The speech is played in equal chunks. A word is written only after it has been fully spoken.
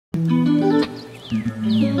You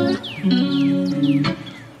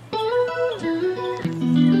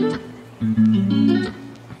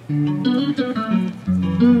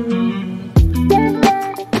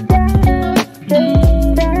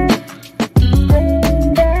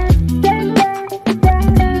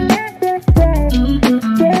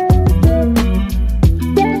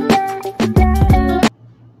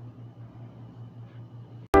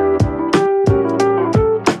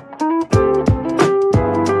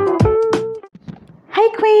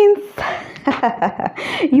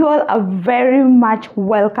all are very much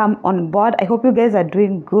welcome on board. I hope you guys are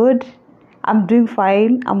doing good. I'm doing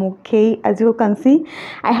fine. I'm okay. As you can see,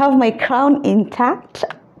 I have my crown intact,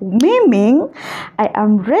 meaning I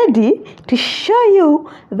am ready to show you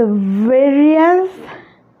the various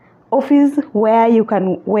office wear you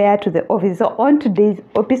can wear to the office. So on today's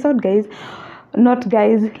episode, guys, not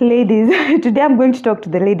guys, ladies, today I'm going to talk to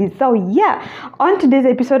the ladies. So yeah, on today's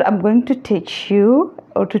episode I'm going to teach you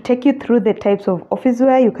or to take you through the types of office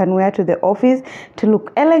wear you can wear to the office to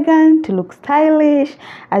look elegant, to look stylish.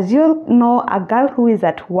 As you all know, a girl who is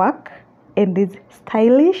at work and is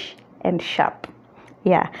stylish and sharp.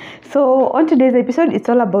 Yeah, so on today's episode it's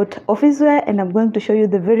all about office wear, and I'm going to show you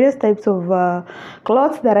the various types of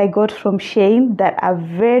clothes that I got from SHEIN that are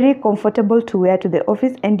very comfortable to wear to the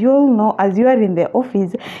office. And you all know, as you are in the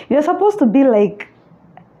office, you're supposed to be like,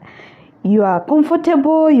 you are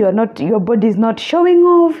comfortable, your body is not showing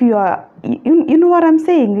off, you know what I'm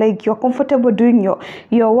saying, like you're comfortable doing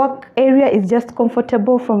your work area is just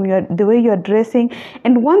comfortable from the way you're dressing.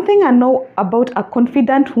 And one thing I know about a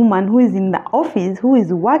confident woman who is in the office, who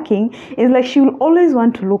is working, is like she will always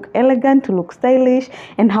want to look elegant, to look stylish,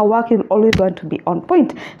 and her work will always want to be on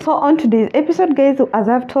point. So on today's episode, guys, as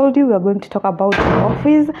I've told you, we're going to talk about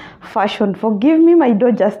office fashion. Forgive me, my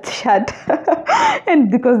door just shut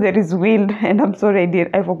and because there is wind, and I'm sorry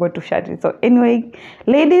I forgot to shut it. So anyway,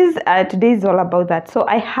 ladies, today is all about that. So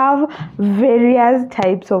I have various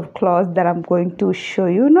types of clothes that I'm going to show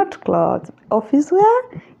you. Not clothes, office wear.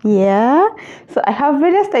 Yeah, so I have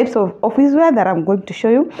various types of office wear that I'm going to show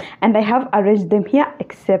you, and I have arranged them here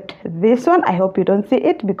except this one. I hope you don't see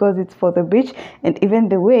it because it's for the beach, and even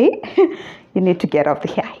the way you need to get off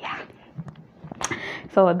the hair. Yeah,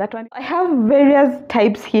 so that one, I have various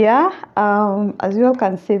types here. As you all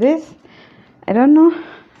can see this, I don't know,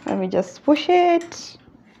 let me just push it.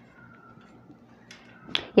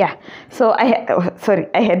 Yeah, so I had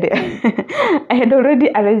I had already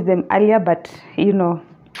arranged them earlier, but you know,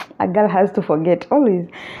 a girl has to forget always.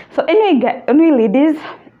 So anyway, ladies,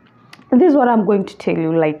 this is what I'm going to tell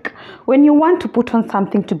you. Like, when you want to put on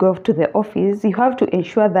something to go to the office, you have to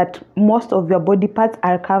ensure that most of your body parts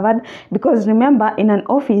are covered, because remember, in an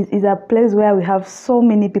office is a place where we have so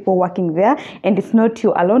many people working there, and it's not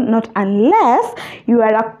you alone, not unless you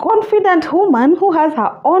are a confident woman who has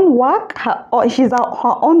her own work, she's her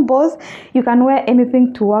own boss. You can wear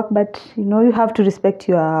anything to work, but you know, you have to respect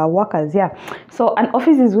your workers. Yeah, so an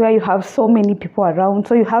office is where you have so many people around,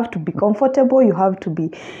 so you have to be comfortable, you have to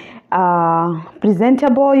be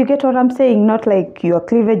presentable. You get what I'm saying? Not like your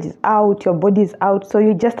cleavage is out, your body is out, so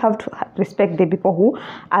you just have to respect the people who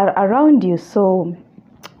are around you. So,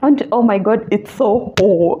 and oh my god, it's so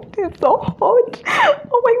hot, it's so hot,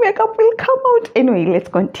 oh my makeup will come out. Anyway, let's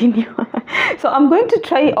continue. So I'm going to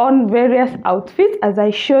try on various outfits as I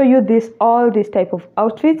show you all these type of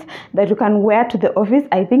outfits that you can wear to the office.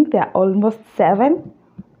 I think there are almost 7.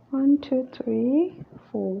 1, 2, 3,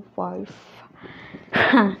 4, 5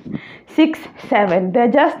 6, 7.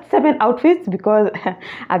 They're just 7 outfits because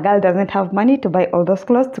a girl doesn't have money to buy all those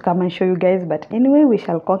clothes to come and show you guys. But anyway, we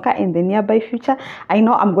shall conquer in the nearby future. I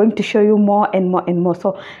know I'm going to show you more and more and more.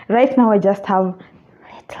 So right now I just have a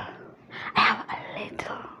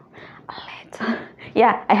little.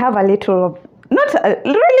 Yeah, I have a little of, not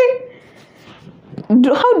really.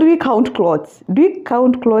 How do we count clothes? Do we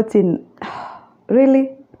count clothes in,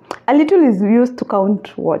 really? A little is used to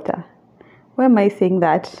count water. Why am I saying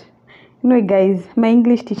that? Anyway, guys, my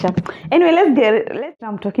English teacher. Anyway,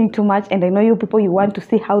 I'm talking too much, and I know you people, you want to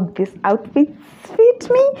see how these outfits fit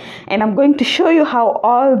me, and I'm going to show you how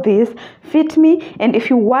all these fit me. And if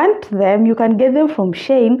you want them, you can get them from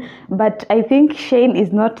SHEIN, but I think SHEIN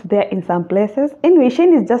is not there in some places. Anyway,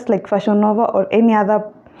 SHEIN is just like Fashion Nova or any other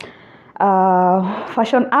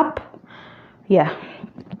fashion app. Yeah.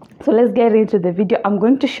 So let's get into the video. I'm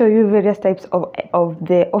going to show you various types of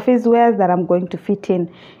the office wears that I'm going to fit in.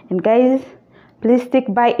 And guys, please stick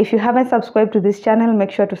by. If you haven't subscribed to this channel,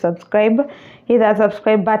 make sure to subscribe. Hit that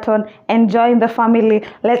subscribe button and join the family.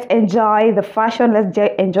 Let's enjoy the fashion. Let's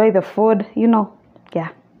enjoy the food. You know,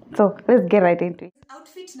 yeah. So let's get right into it.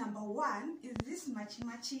 Outfit number 1 is this matchy.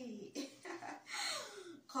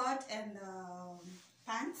 coat and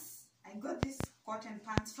pants. I got this cotton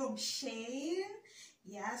pants from SHEIN.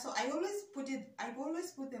 Yeah, so I always put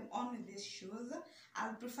them on with these shoes.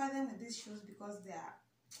 I'll prefer them with these shoes because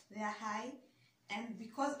they are high, and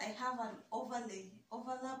because I have an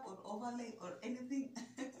overlap or overlay or anything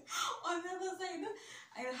on the other side,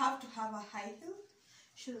 I'll have to have a high heel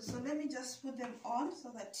shoes. So let me just put them on so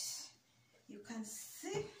that you can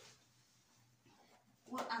see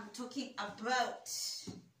what I'm talking about.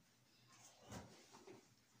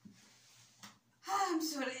 I'm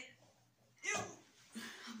sorry.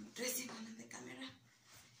 I'm dressing on the camera.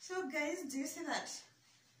 So guys, do you see that?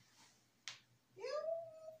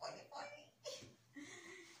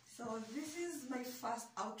 So this is my first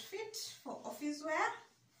outfit for office wear.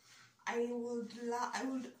 I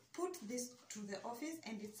would put this to the office,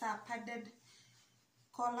 and it's a padded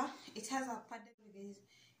collar. It has a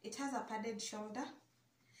padded shoulder.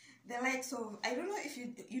 The likes of, I don't know if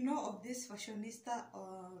you know of this fashionista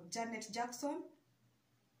Janet Jackson.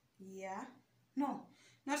 Yeah, no,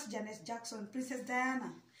 not Janet Jackson, Princess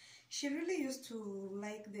Diana. She really used to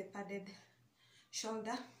like the padded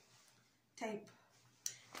shoulder type.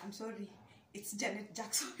 I'm sorry, it's Janet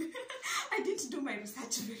Jackson. I didn't do my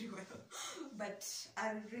research very well, but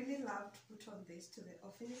I really love to put on this to the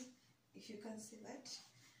office, if you can see that.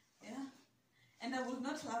 Yeah, and I would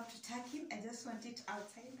not love to tuck in. I just want it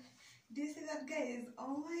outside. Do you see that, guys?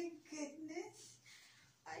 Oh my goodness,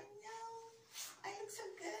 I know, I look so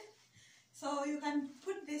good. So you can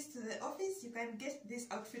put this to the office. You can get this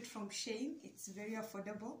outfit from SHEIN. It's very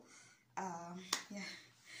affordable. Yeah,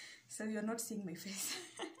 so you're not seeing my face.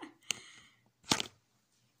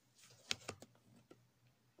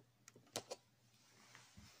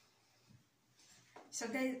 So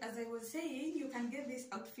guys, as I was saying, you can get this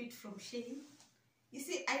outfit from SHEIN. You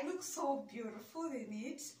see, I look so beautiful in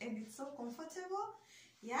it, and it's so comfortable.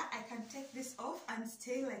 Yeah, I can take this off and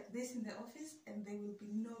stay like this in the office, and there will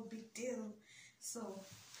be no big deal. So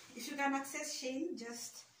if you can access SHEIN,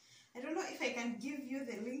 just, I don't know if I can give you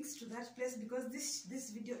the links to that place, because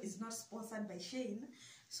this video is not sponsored by SHEIN.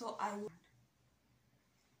 So I will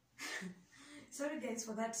sorry guys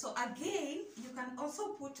for that. So again, you can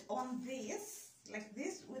also put on this like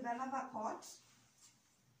this with another coat.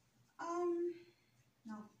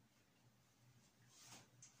 No,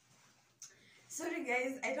 sorry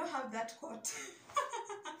guys, I don't have that coat.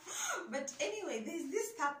 But anyway, there's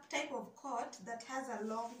this type of coat that has a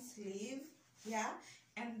long sleeve, yeah,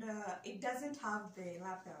 and it doesn't have the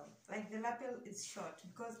lapel. Like, the lapel is short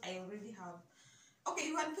because I already have. Okay,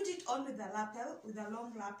 you can put it on with the lapel, with a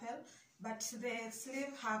long lapel, but the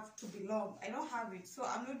sleeve have to be long. I don't have it, so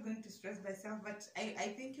I'm not going to stress myself, but I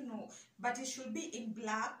think you know. But it should be in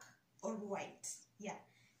black or white. Yeah,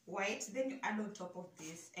 white. Then you add on top of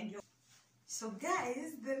this, and you're. So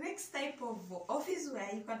guys, the next type of office wear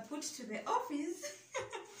you can put to the office.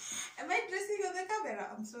 Am I dressing on the camera?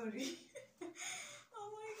 I'm sorry.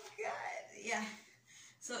 Oh my god. Yeah.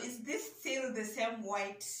 So is this still the same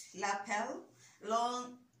white lapel?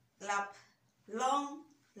 Long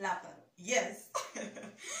lapel. Yes.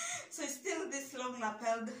 So it's still this long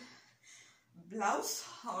lapelled blouse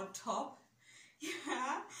or top.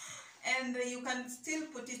 Yeah. And you can still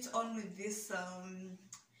put it on with this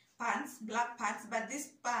pants, black pants, but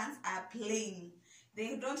these pants are plain.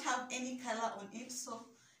 They don't have any color on it. So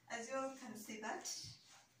as you all can see that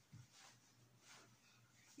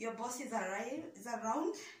your boss is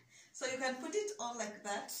around, so you can put it on like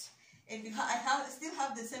that. And I still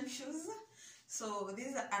have the same shoes. So this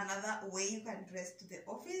is another way you can dress to the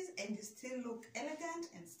office, and you still look elegant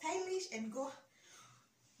and stylish, and go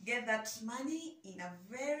get that money in a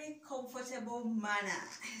very comfortable manner.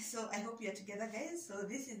 So I hope you're together, guys. So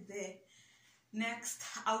this is the next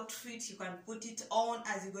outfit you can put it on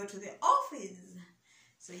as you go to the office.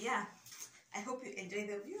 So yeah, I hope you enjoy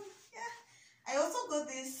the view. Yeah, I also got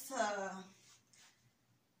this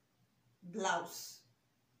blouse.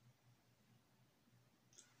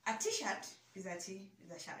 A t-shirt is a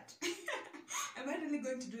shirt. Am I really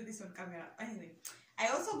going to do this on camera? Anyway, I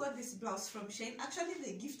also got this blouse from SHEIN. Actually,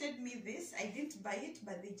 they gifted me this. I didn't buy it,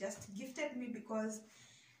 but they just gifted me because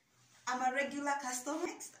I'm a regular customer.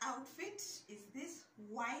 Next outfit is this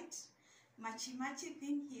white matchy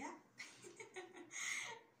thing here.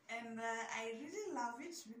 And I really love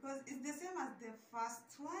it because it's the same as the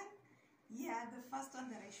first one. Yeah, the first one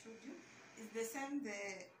that I showed you is the same.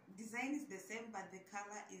 The design is the same, but the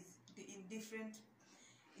color is in different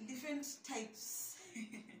types.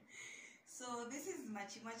 So this is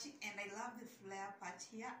matchy, and I love the flare part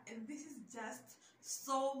here, and this is just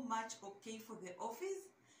so much okay for the office.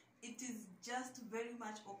 it is just very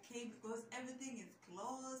much okay because everything is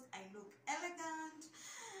closed. I look elegant.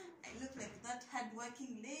 I look like that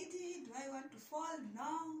hardworking lady. Do I want to fall?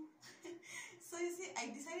 No. So you see,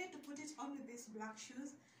 I decided to put it on with these black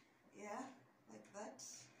shoes. Yeah, like that.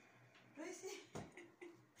 Do I see?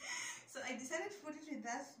 So I decided to put it with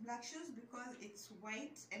that black shoes because it's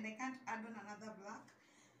white and I can't add on another black.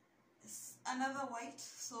 Another white,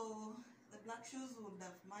 so the black shoes would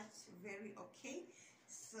have matched very okay.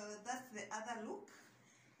 So that's the other look.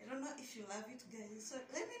 I don't know if you love it, guys. So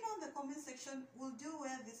let me know in the comment section, will you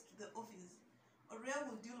wear this to the office or where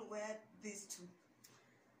would you wear this to?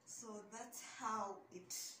 So that's how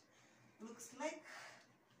it looks like,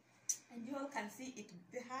 and you all can see it.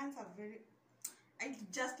 The hands are very, I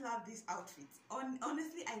just love this outfit.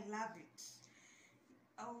 Honestly, I love it.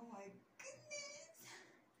 Oh my goodness.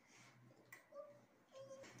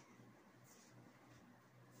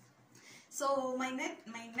 So my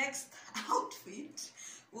next outfit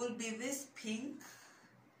will be this pink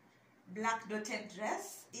black dotted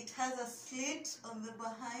dress. It has a slit on the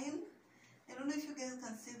behind. I don't know if you guys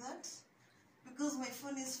can see that because my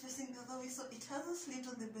phone is facing the other way. So it has a slit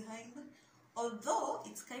on the behind, although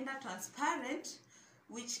it's kind of transparent,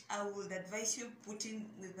 which I would advise you putting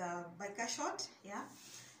with a biker short. Yeah.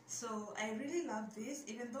 So I really love this,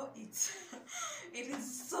 even though it's it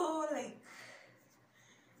is so like,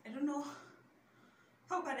 I don't know,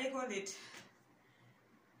 how can I call it?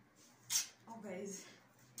 Oh guys,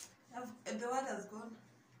 the word has gone.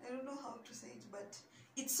 I don't know how to say it, but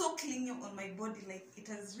it's so clingy on my body, like it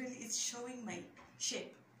has really, it's showing my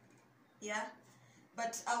shape. Yeah,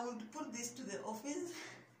 but I would put this to the office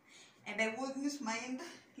and I wouldn't mind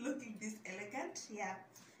looking this elegant. Yeah,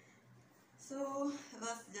 so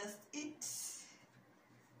that's just it.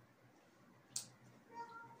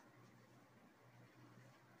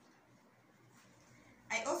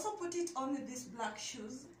 I also put it on with these black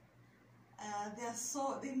shoes.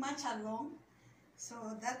 They match along, so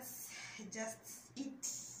that's just it.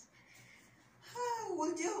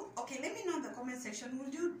 Would you, okay, let me know in the comment section,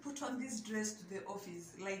 would you put on this dress to the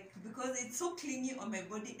office? Like, because it's so clingy on my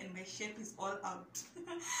body and my shape is all out.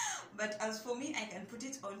 But as for me, I can put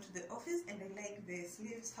it on to the office, and I like the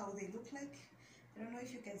sleeves, how they look like. I don't know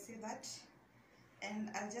if you can see that.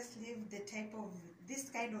 And I'll just leave the type of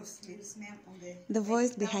this kind of sleeves name on the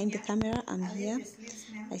voice behind the camera. I'm here.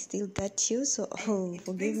 I still got you, so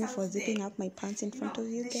forgive me for zipping up my pants in front of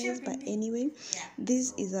you guys. But anyway,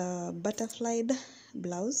 this is a butterflied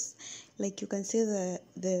blouse. Like you can see,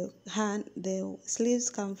 the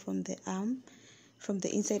sleeves come from the arm, from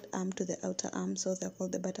the inside arm to the outer arm, so they're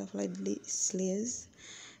called the butterflied sleeves.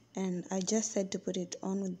 And I just said to put it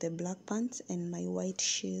on with the black pants and my white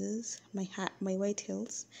shoes, my white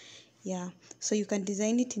heels. Yeah, so you can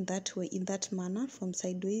design it in that way, in that manner, from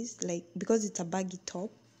sideways, like, because it's a baggy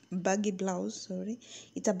blouse, sorry,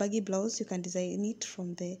 it's a baggy blouse. You can design it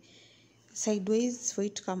from the sideways for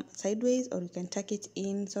it to come sideways, or you can tuck it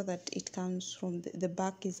in so that it comes from the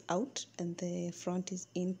back is out and the front is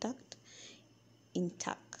intact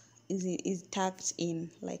is tucked in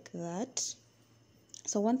like that.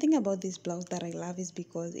 So one thing about this blouse that I love is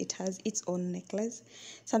because it has its own necklace,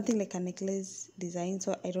 something like a necklace design.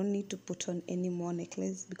 So I don't need to put on any more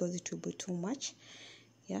necklace because it will be too much.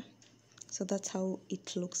 Yeah, so that's how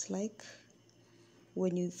it looks like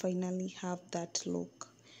when you finally have that look.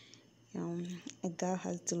 A girl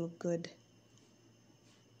has to look good.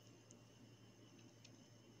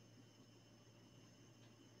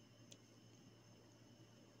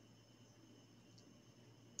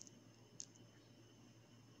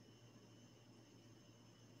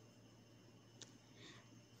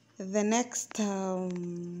 The next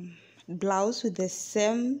blouse with the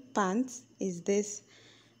same pants is this,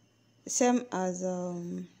 same as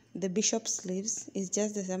the bishop sleeves. Is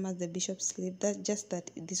just the same as the bishop sleeve. That's just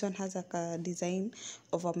that this one has like a design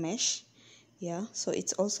of a mesh. Yeah, so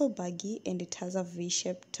it's also baggy and it has a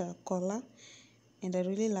V-shaped collar, and I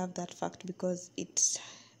really love that fact because it's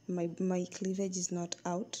my cleavage is not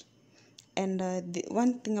out. And the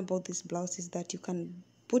one thing about this blouse is that you can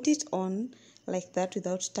put it on like that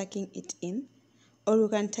without tucking it in, or you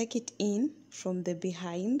can tuck it in from the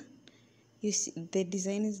behind. You see, the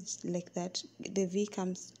design is like that. The V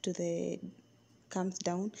comes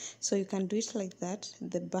down, so you can do it like that.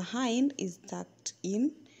 The behind is tucked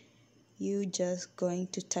in. You just going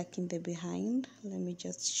to tuck in the behind. Let me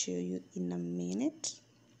just show you in a minute.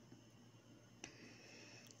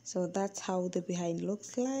 So that's how the behind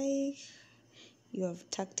looks like. You have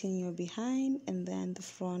tucked in your behind, and then the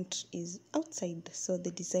front is outside, so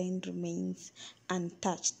the design remains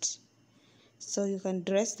untouched. So you can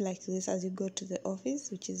dress like this as you go to the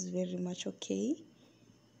office, which is very much okay.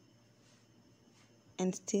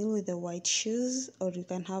 And still with the white shoes, or you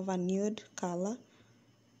can have a nude color,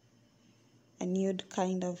 a nude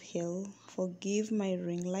kind of heel. Forgive my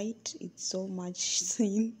ring light, it's so much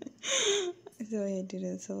seen. So I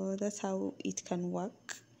didn't. So that's how it can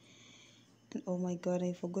work. And oh my god,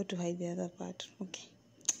 I forgot to hide the other part. Okay.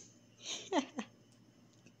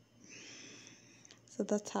 So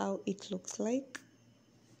that's how it looks like.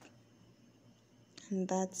 And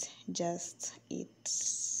that's just it.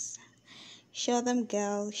 Show them,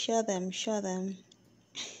 girl. Show them. Show them.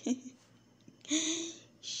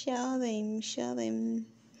 Show them. Show them.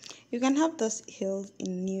 You can have those heels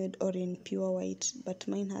in nude or in pure white, but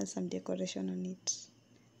mine has some decoration on it.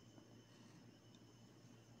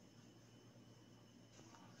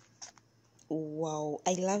 Wow,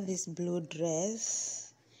 I love this blue dress.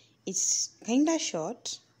 It's kind of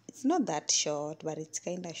short. It's not that short, but it's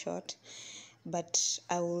kind of short. But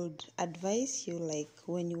I would advise you, like,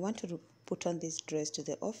 when you want to put on this dress to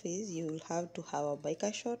the office, you will have to have a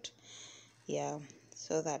biker short. Yeah,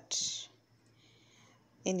 so that,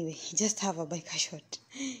 anyway, just have a biker short.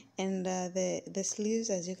 And the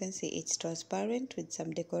sleeves, as you can see, it's transparent with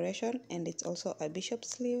some decoration, and it's also a bishop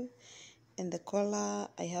sleeve. And the collar,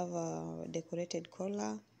 I have a decorated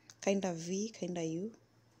collar, kind of V, kind of U.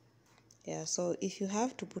 Yeah, so if you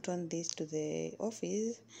have to put on this to the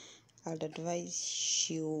office, I'd advise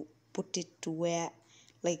you put it to where,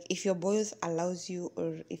 like, if your boss allows you,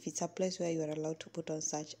 or if it's a place where you are allowed to put on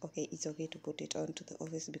such, okay, it's okay to put it on to the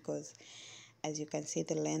office, because as you can see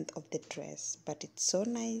the length of the dress, but it's so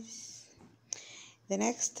nice. The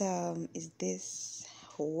next is this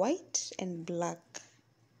white and black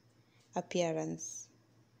appearance.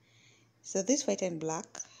 So this white and black,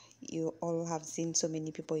 you all have seen so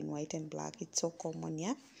many people in white and black. It's so common,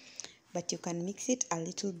 yeah. But you can mix it a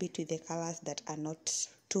little bit with the colors that are not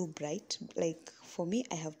too bright. Like for me,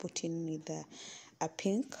 I have put in with a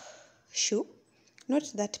pink shoe. Not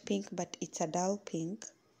that pink, but it's a dull pink,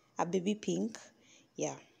 a baby pink,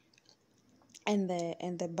 yeah. And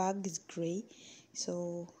the bag is gray,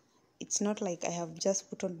 so it's not like I have just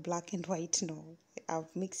put on black and white. No,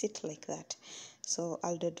 I've mixed it like that. So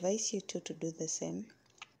I'll advise you to do the same.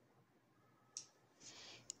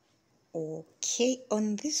 Okay,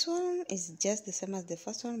 on this one is just the same as the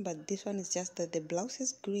first one, but this one is just that the blouse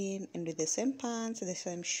is green and with the same pants, the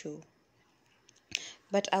same shoe.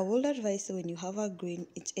 But I would advise when you have a green,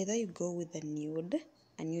 it's either you go with a nude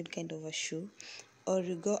kind of a shoe, or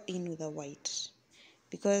you go in with a white,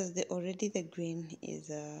 because the green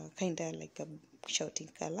is kind of like a shouting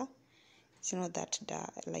color. It's not that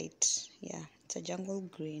dark, light. Yeah, it's a jungle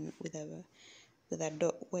green with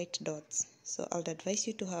white dots. So I'll advise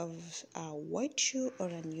you to have a white shoe or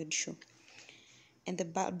a nude shoe. And the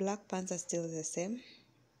black pants are still the same.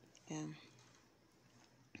 Yeah.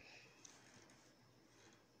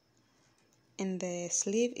 And the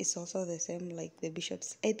sleeve is also the same, like the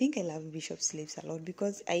bishop's. I think I love bishop sleeves a lot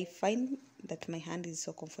because I find that my hand is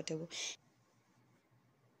so comfortable.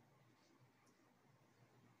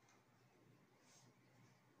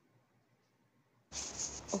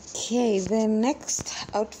 Okay, the next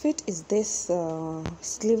outfit is this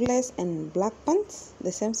sleeveless and black pants.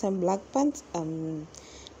 The same black pants. I'm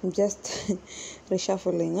just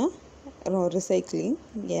reshuffling, no, recycling.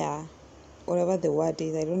 Yeah, whatever the word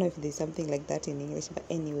is. I don't know if there's something like that in English, but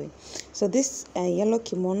anyway. So this yellow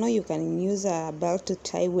kimono, you can use a belt to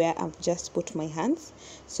tie where I've just put my hands.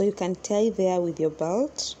 So you can tie there with your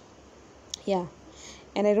belt. Yeah.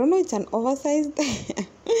 And I don't know, it's an oversized,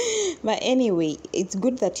 but anyway, it's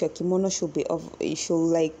good that your kimono should be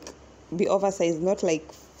be oversized, not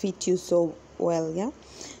like fit you so well, yeah,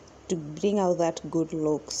 to bring out that good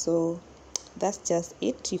look. So that's just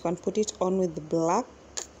it. You can put it on with the black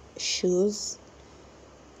shoes,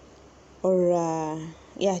 or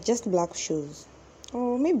yeah, just black shoes,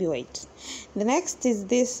 or maybe white. The next is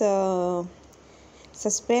this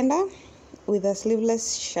suspender with a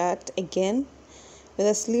sleeveless shirt again, with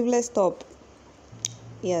a sleeveless top.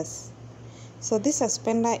 Yes, so this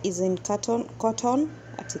suspender is in cotton.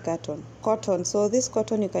 So this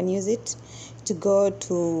cotton, you can use it to go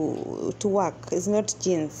to work. It's not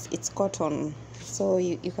jeans, it's cotton. So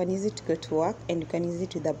you can use it to go to work, and you can use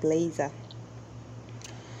it with a blazer.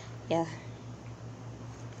 Yeah.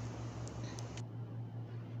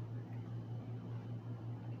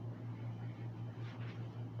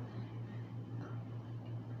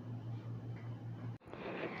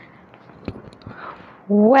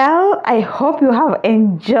 Well, I hope you have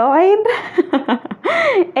enjoyed.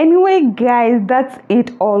 Anyway, guys, that's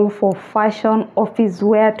it all for fashion office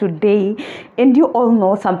wear today. And you all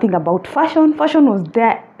know something about fashion. Fashion was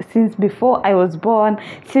there since before I was born,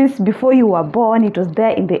 since before you were born. It was there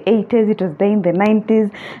in the 80s, it was there in the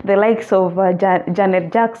 90s. The likes of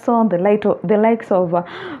Janet Jackson, the likes of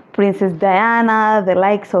Princess Diana, the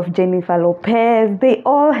likes of Jennifer Lopez, they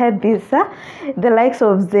all had this. The likes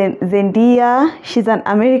of Zendaya, she's an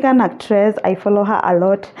American actress, I follow her a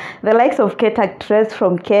lot. The likes of Kate actress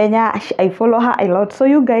from Kenya, I follow her a lot. So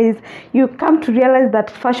you guys, you come to realize that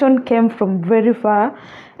fashion came from very far.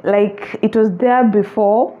 Like it was there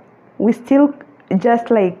before. We still just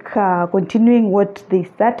like continuing what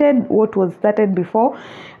was started before.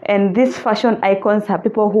 And these fashion icons are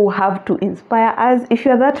people who have to inspire us. If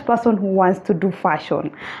you're that person who wants to do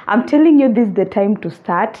fashion, I'm telling you, this is the time to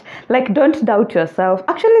start. Like, don't doubt yourself.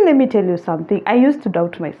 Actually, let me tell you something. I used to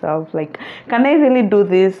doubt myself, like, can I really do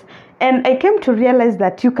this? And I came to realize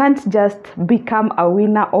that you can't just become a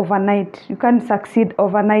winner overnight. You can't succeed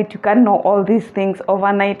overnight. You can't know all these things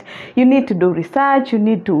overnight. You need to do research. You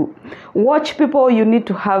need to watch people. You need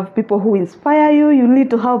to have people who inspire you. You need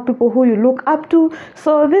to have people who you look up to.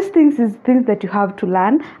 So these things is things that you have to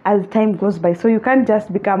learn as time goes by. So you can't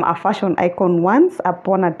just become a fashion icon once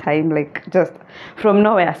upon a time, like just from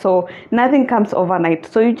nowhere. So nothing comes overnight.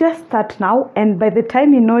 So you just start now, and by the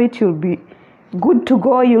time you know it, you'll be good to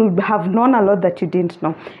go. You'll have known a lot that you didn't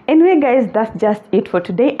know. Anyway guys, that's just it for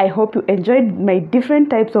today. I hope you enjoyed my different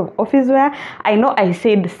types of office wear. I know I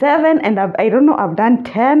said 7 and I don't know, I've done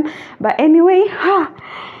 10, but anyway,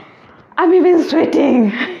 I'm even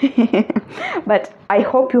sweating. But I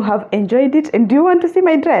hope you have enjoyed it. And do you want to see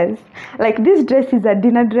my dress? Like, this dress is a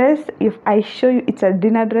dinner dress. If I show you, it's a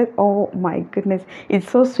dinner dress. Oh my goodness, it's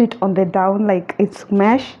so sweet on the down, like it's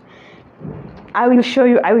mesh. I will show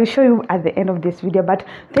you at the end of this video. But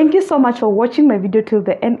thank you so much for watching my video till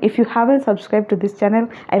the end. If you haven't subscribed to this channel,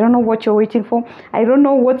 I don't know what you're waiting for. I don't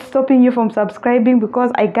know what's stopping you from subscribing,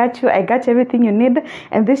 because I got you, I got everything you need.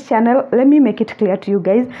 And this channel, let me make it clear to you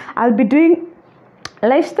guys, I'll be doing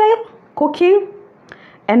lifestyle, cooking,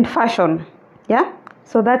 and fashion. Yeah,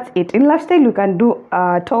 so that's it. In lifestyle, we can do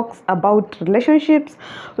talks about relationships,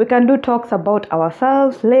 we can do talks about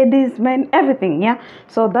ourselves, ladies, men, everything. Yeah,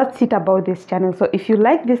 so that's it about this channel. So if you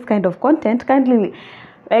like this kind of content, kindly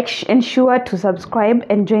ensure to subscribe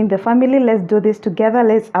and join the family. Let's do this together.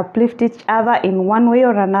 Let's uplift each other in one way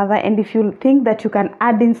or another. And if you think that you can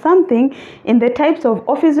add in something in the types of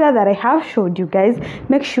office wear that I have showed you guys,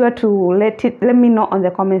 make sure to let me know on the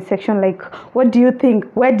comment section. Like, what do you think?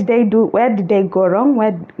 Where did I go wrong?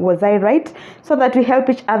 Where was I right? So that we help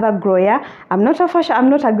each other grow. Yeah, I'm not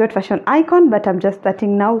a great fashion icon, but I'm just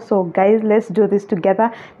starting now. So guys, let's do this together.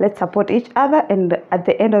 Let's support each other, and at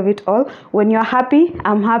the end of it all, when you're happy,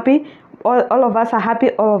 I'm happy. All of us are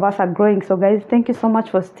happy. All of us are growing. So guys, thank you so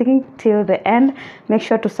much for sticking till the end. Make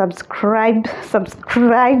sure to subscribe,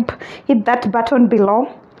 hit that button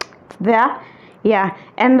below there. Yeah,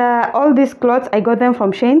 and all these clothes, I got them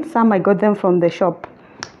from SHEIN. Some I got them from the shop.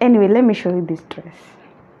 Anyway, let me show you this dress.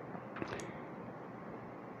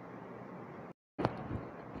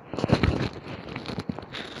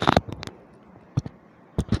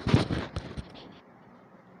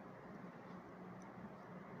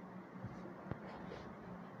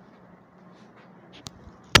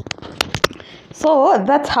 So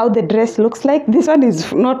that's how the dress looks like. This one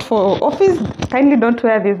is not for office. Kindly don't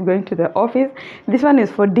wear this going to the office. This one is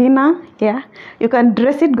for dinner. Yeah, you can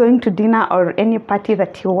dress it going to dinner or any party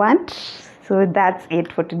that you want. So that's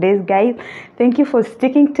it for today's guys. Thank you for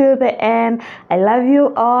sticking to the end. I love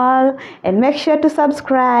you all, and make sure to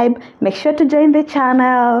subscribe, make sure to join the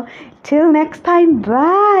channel. Till next time,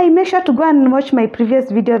 bye. Make sure to go and watch my previous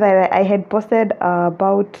video that I had posted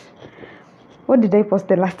about, what did I post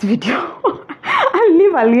the last video? I'll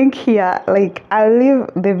leave a link here, like I'll leave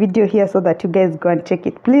the video here so that you guys go and check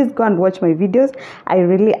it. Please go and watch my videos. I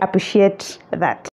really appreciate that.